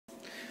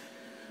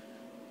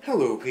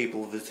Hello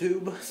people of the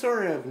tube.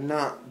 Sorry I've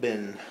not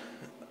been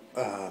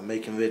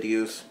making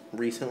videos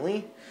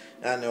recently.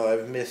 I know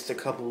I've missed a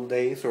couple of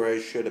days, or I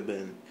should have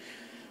been.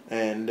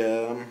 And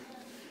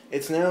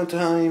it's now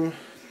time,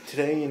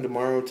 today and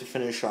tomorrow, to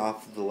finish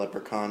off the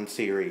Leprechaun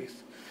series.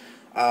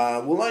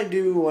 Will I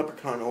do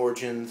Leprechaun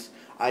Origins?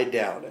 I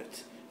doubt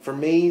it. For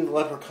me,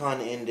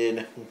 Leprechaun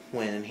ended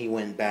when he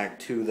went back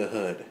to the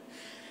hood.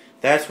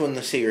 That's when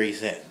the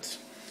series ends.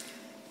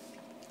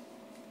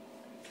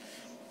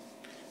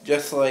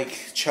 Just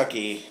like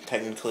Chucky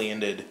technically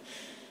ended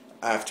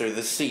after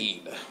the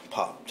seed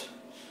popped.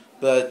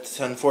 But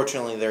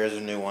unfortunately there is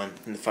a new one,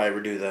 and if I ever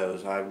do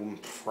those, I will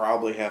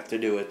probably have to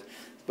do it,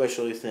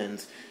 especially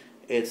since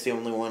it's the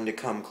only one to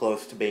come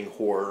close to being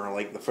horror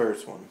like the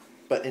first one.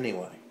 But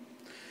anyway,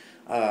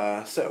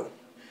 so,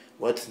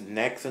 what's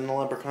next in the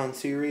Leprechaun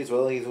series?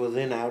 Well, he was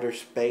in outer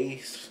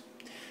space,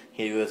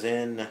 he was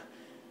in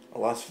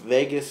Las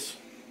Vegas,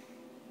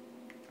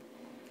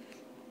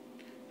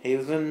 he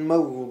was in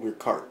motor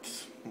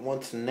carts.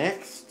 What's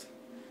next?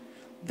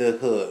 The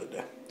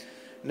hood.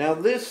 Now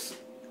this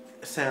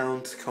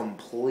sounds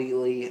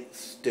completely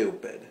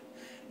stupid.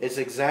 It's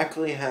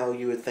exactly how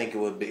you would think it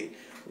would be.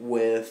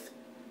 With,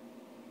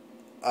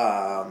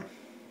 not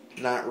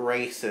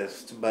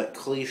racist, but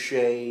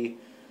cliche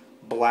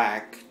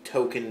black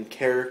token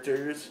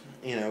characters,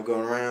 you know,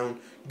 going around,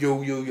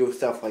 yo, yo, yo,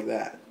 stuff like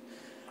that.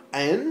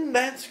 And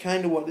that's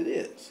kind of what it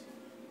is.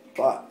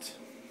 But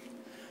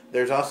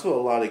there's also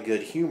a lot of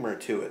good humor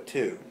to it,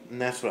 too. And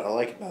that's what I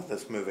like about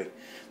this movie.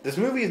 This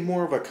movie is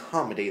more of a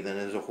comedy than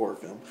it is a horror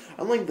film.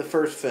 Unlike the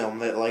first film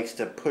that likes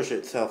to push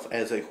itself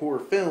as a horror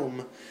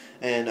film,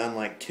 and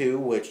unlike 2,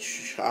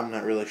 which I'm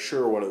not really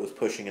sure what it was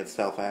pushing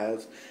itself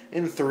as,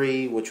 and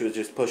 3, which was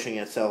just pushing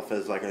itself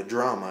as like a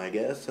drama, I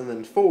guess, and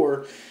then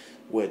 4,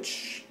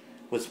 which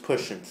was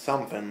pushing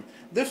something,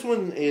 this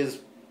one is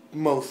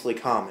mostly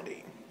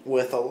comedy,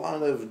 with a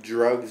lot of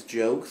drugs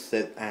jokes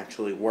that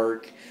actually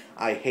work.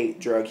 I hate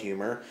drug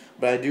humor,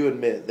 but I do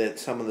admit that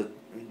some of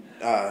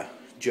the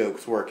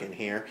jokes work in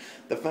here.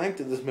 The fact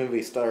that this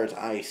movie stars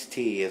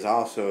Ice-T is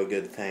also a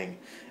good thing,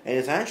 and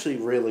it's actually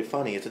really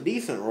funny. It's a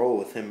decent role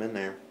with him in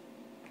there.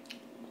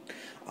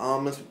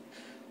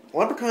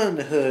 Leprechaun in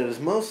the Hood is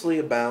mostly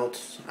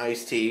about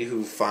Ice-T,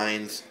 who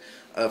finds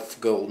a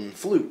golden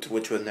flute,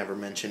 which was never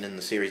mentioned in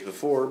the series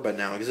before, but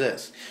now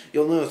exists.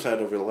 You'll notice that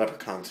over the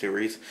Leprechaun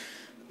series,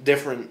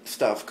 different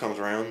stuff comes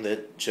around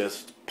that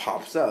just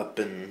pops up,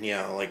 and, you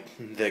know, like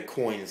the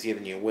coins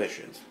giving you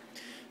wishes.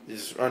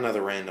 This is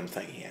another random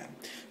thing he had.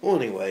 Well,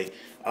 anyway,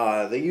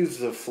 they use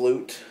the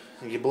flute.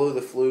 You blow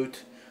the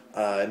flute,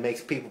 it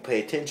makes people pay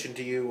attention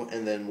to you,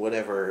 and then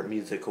whatever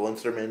musical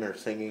instrument or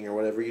singing or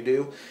whatever you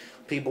do,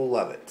 people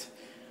love it.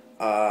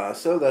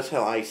 So that's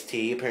how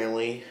Ice-T,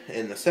 apparently,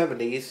 in the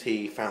 70s,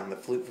 he found the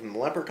flute from the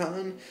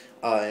Leprechaun,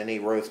 and he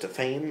rose to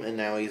fame, and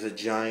now he's a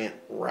giant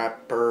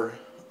rapper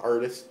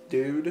artist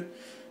dude.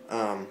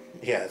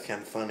 Yeah, it's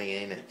kind of funny,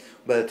 ain't it?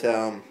 But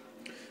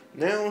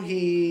now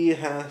he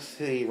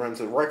runs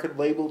a record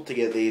label to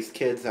get these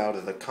kids out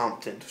of the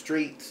Compton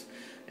streets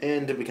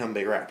and to become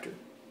big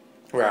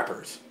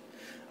rappers.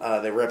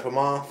 They rip him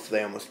off,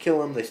 they almost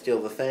kill him, they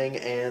steal the thing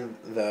and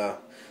the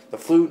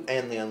flute,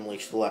 and they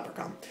unleash the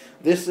Leprechaun.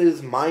 This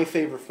is my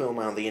favorite film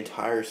out of the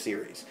entire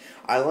series.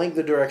 I like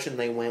the direction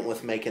they went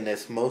with making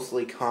this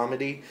mostly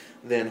comedy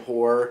than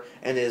horror,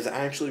 and it is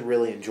actually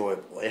really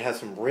enjoyable. It has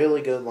some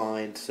really good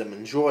lines, some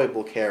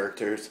enjoyable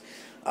characters.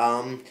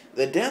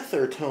 The deaths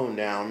are toned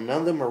down.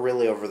 None of them are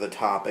really over the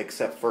top,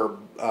 except for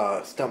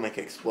stomach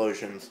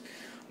explosions.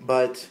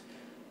 But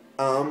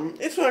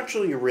it's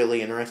actually a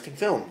really interesting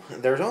film.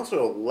 There's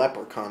also a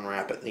Leprechaun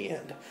rap at the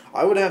end.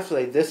 I would have to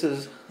say this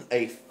is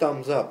a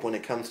thumbs up when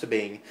it comes to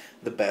being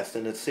the best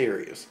in its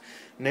series.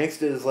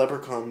 Next is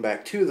Leprechaun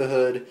Back to the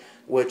Hood,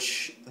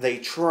 which they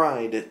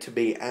tried to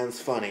be as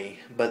funny,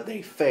 but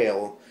they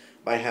fail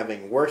by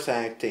having worse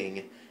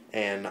acting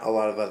and a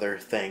lot of other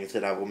things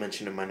that I will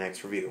mention in my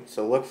next review.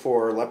 So look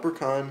for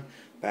Leprechaun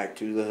Back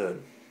to the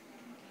Hood.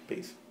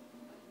 Peace.